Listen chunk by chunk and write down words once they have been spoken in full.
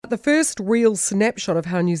the first real snapshot of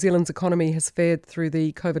how New Zealand's economy has fared through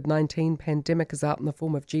the COVID-19 pandemic is out in the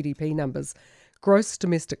form of GDP numbers. Gross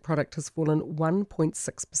domestic product has fallen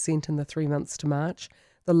 1.6% in the 3 months to March,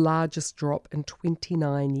 the largest drop in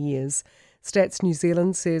 29 years. Stats New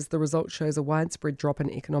Zealand says the result shows a widespread drop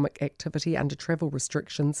in economic activity under travel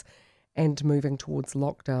restrictions and moving towards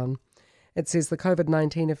lockdown. It says the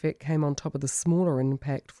COVID-19 effect came on top of the smaller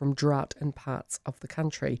impact from drought in parts of the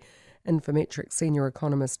country. Infometrics senior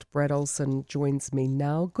economist Brad Olsen joins me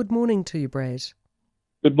now. Good morning to you, Brad.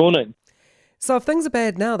 Good morning. So if things are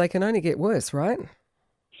bad now, they can only get worse, right?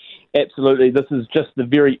 Absolutely. This is just the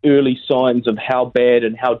very early signs of how bad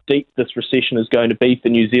and how deep this recession is going to be for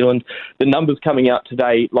New Zealand. The numbers coming out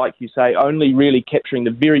today, like you say, only really capturing the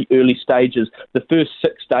very early stages, the first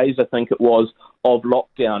 6 days, I think it was, of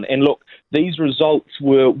lockdown. And look, these results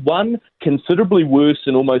were, one, considerably worse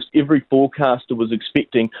than almost every forecaster was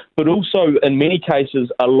expecting, but also in many cases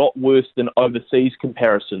a lot worse than overseas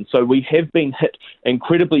comparisons. So we have been hit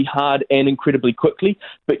incredibly hard and incredibly quickly,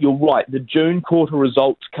 but you're right, the June quarter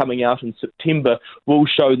results coming out in September will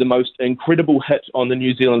show the most incredible hit on the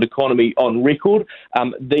New Zealand economy on record.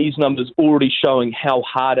 These numbers already showing how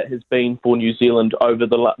hard it has been for New Zealand over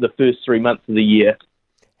the first 3 months of the year.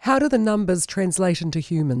 How do the numbers translate into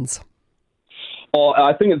humans?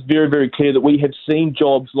 I think it's very, very clear that we have seen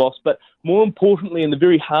jobs lost, but more importantly, and the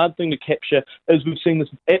very hard thing to capture, is we've seen this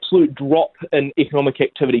absolute drop in economic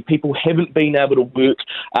activity. People haven't been able to work.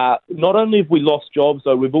 Not only have we lost jobs,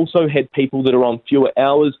 though, we've also had people that are on fewer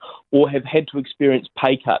hours or have had to experience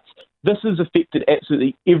pay cuts. This has affected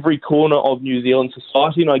absolutely every corner of New Zealand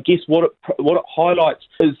society, and I guess what it highlights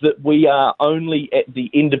is that we are only at the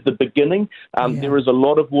end of the beginning. There is a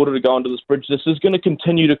lot of water to go under this bridge. This is going to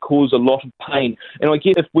continue to cause a lot of pain. And I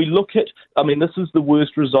guess if we look at, this is the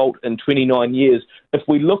worst result in 29 years. If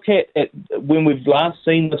we look at when we've last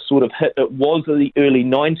seen this sort of hit, it was in the early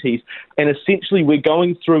 90s, and essentially we're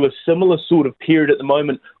going through a similar sort of period at the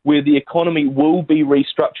moment where the economy will be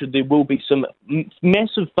restructured. There will be some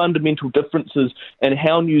massive fundamental differences in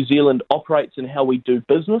how New Zealand operates and how we do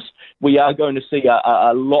business. We are going to see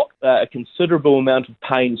a considerable amount of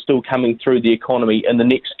pain still coming through the economy in the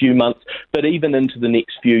next few months, but even into the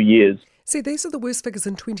next few years. See, these are the worst figures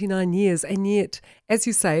in 29 years, and yet, as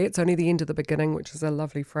you say, it's only the end of the beginning, which is a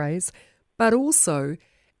lovely phrase, but also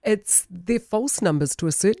they're false numbers to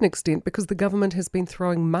a certain extent because the government has been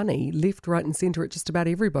throwing money left, right and centre at just about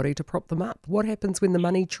everybody to prop them up. What happens when the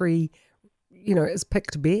money tree, is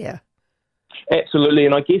picked bare? Absolutely,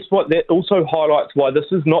 and I guess what that also highlights why this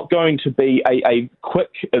is not going to be a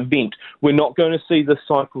quick event. We're not going to see this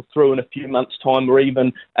cycle through in a few months' time or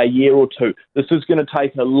even a year or two. This is going to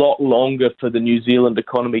take a lot longer for the New Zealand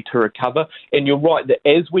economy to recover. And you're right that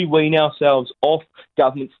as we wean ourselves off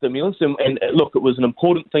government stimulus, and look, it was an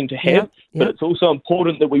important thing to have, but it's also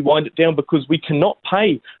important that we wind it down because we cannot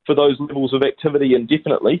pay for those levels of activity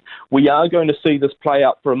indefinitely. We are going to see this play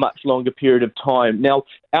out for a much longer period of time. Now,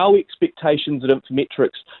 our expectations at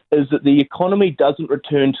Infometrics is that the economy doesn't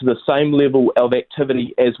return to the same level of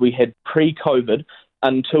activity as we had pre-COVID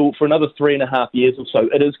until for another 3.5 years or so.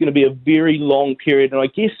 It is going to be a very long period, and I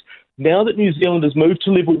guess now that New Zealand has moved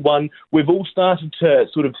to level 1, we've all started to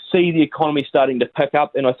sort of see the economy starting to pick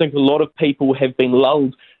up, and I think a lot of people have been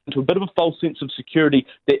lulled into a bit of a false sense of security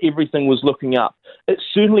that everything was looking up. It's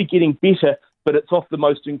certainly getting better, but it's off the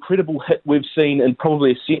most incredible hit we've seen in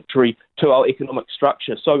probably a century to our economic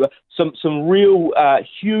structure. So some real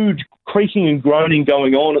huge creaking and groaning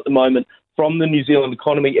going on at the moment from the New Zealand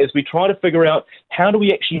economy as we try to figure out how do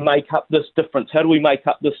we actually make up this difference? How do we make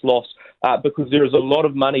up this loss? Because there is a lot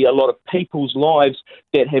of money, a lot of people's lives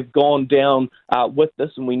that have gone down with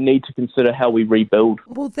this, and we need to consider how we rebuild.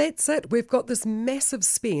 Well, that's it. We've got this massive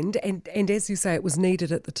spend, and as you say, it was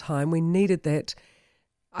needed at the time. We needed that,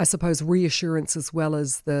 I suppose, reassurance as well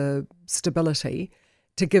as the stability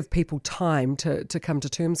to give people time to come to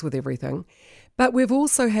terms with everything. But we've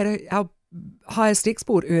also had our highest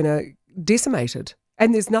export earner decimated,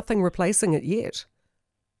 and there's nothing replacing it yet.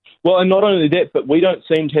 Well, and not only that, but we don't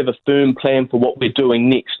seem to have a firm plan for what we're doing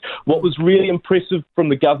next. What was really impressive from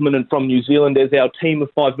the government and from New Zealand as our team of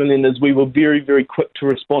 5 million is we were very, very quick to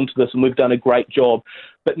respond to this, and we've done a great job.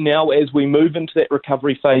 But now as we move into that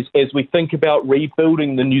recovery phase, as we think about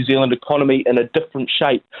rebuilding the New Zealand economy in a different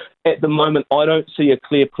shape, at the moment I don't see a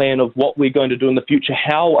clear plan of what we're going to do in the future.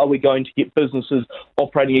 How are we going to get businesses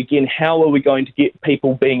operating again? How are we going to get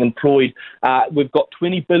people being employed? We've got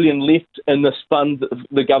 20 billion left in this fund that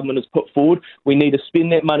the government has put forward. We need to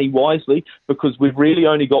spend that money wisely because we've really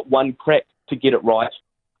only got one crack to get it right.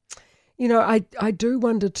 I do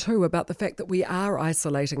wonder too about the fact that we are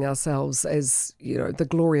isolating ourselves as, the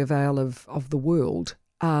Gloria Vale of the world.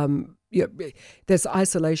 This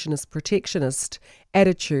isolationist, protectionist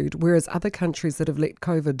attitude, whereas other countries that have let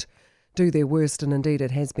COVID do their worst, and indeed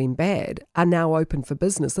it has been bad, are now open for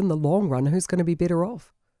business. In the long run, who's going to be better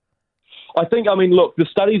off? Look, the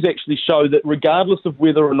studies actually show that regardless of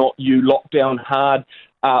whether or not you lock down hard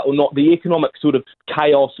or not, the economic sort of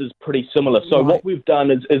chaos is pretty similar. So Right. What we've done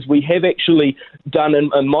is we have actually done,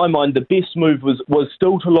 in my mind, the best move was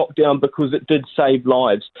still to lock down because it did save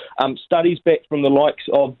lives. Studies back from the likes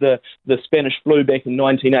of the Spanish flu back in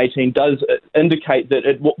 1918 does indicate that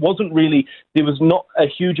it wasn't really, there was not a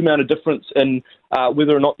huge amount of difference in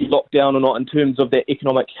whether or not you locked down or not in terms of that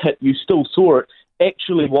economic hit. You still saw it.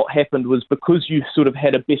 Actually, what happened was because you sort of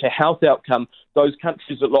had a better health outcome, those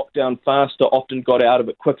countries that locked down faster often got out of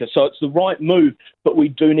it quicker. So it's the right move, but we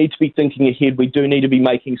do need to be thinking ahead. We do need to be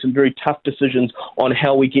making some very tough decisions on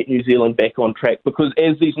how we get New Zealand back on track, because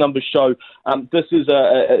as these numbers show, this is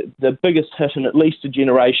the biggest hit in at least a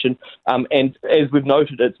generation, and as we've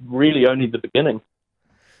noted, it's really only the beginning.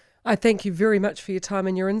 I thank you very much for your time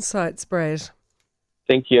and your insights, Brad.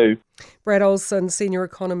 Thank you. Brad Olson, Senior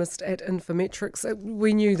Economist at Infometrics.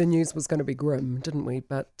 We knew the news was going to be grim, didn't we?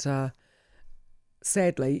 But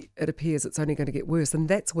sadly, it appears it's only going to get worse. And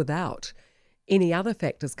that's without any other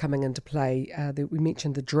factors coming into play. We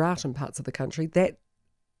mentioned the drought in parts of the country. That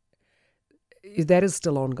is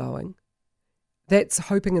still ongoing. That's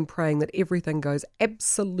hoping and praying that everything goes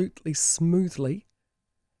absolutely smoothly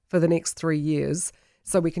for the next 3 years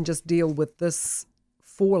so we can just deal with this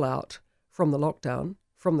fallout from the lockdown,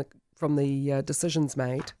 from the decisions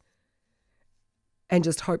made, and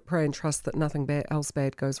just hope, pray and trust that nothing else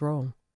bad goes wrong.